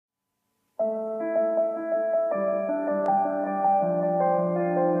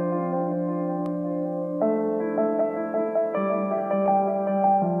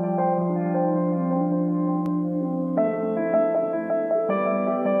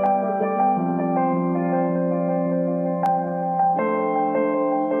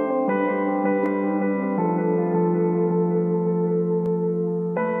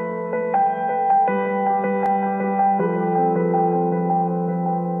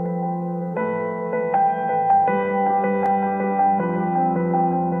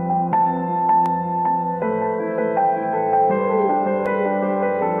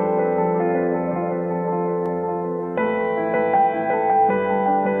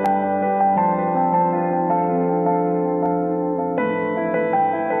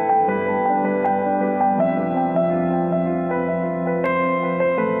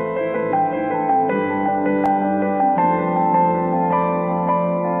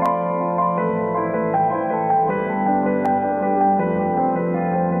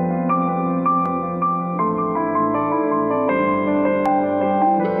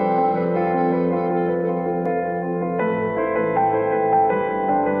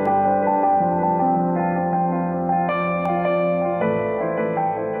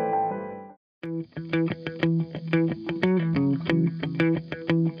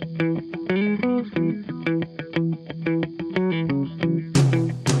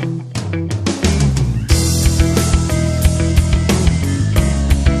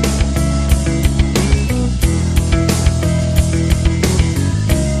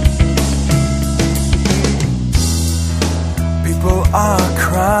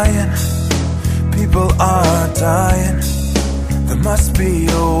crying, people are dying. There must be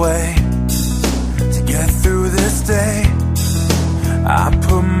a way to get through this day. I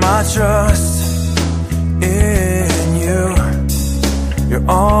put my trust in you. You're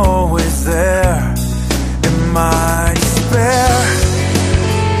always there in my despair.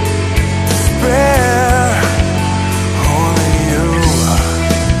 Only you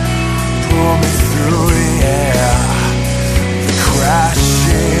pull me through the air. The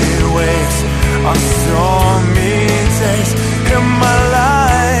crashing waves on stormy days, and my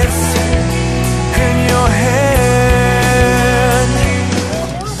life's in your hand.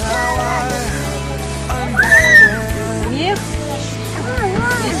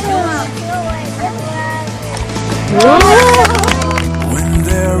 Now I understand. When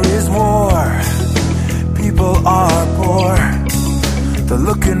there is war, people are poor. They're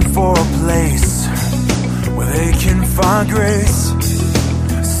looking for a place where they can find grace.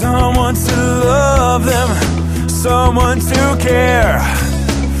 Someone to love them, someone to care,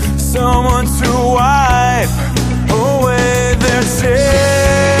 someone to wipe away their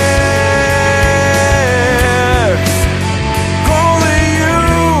tears.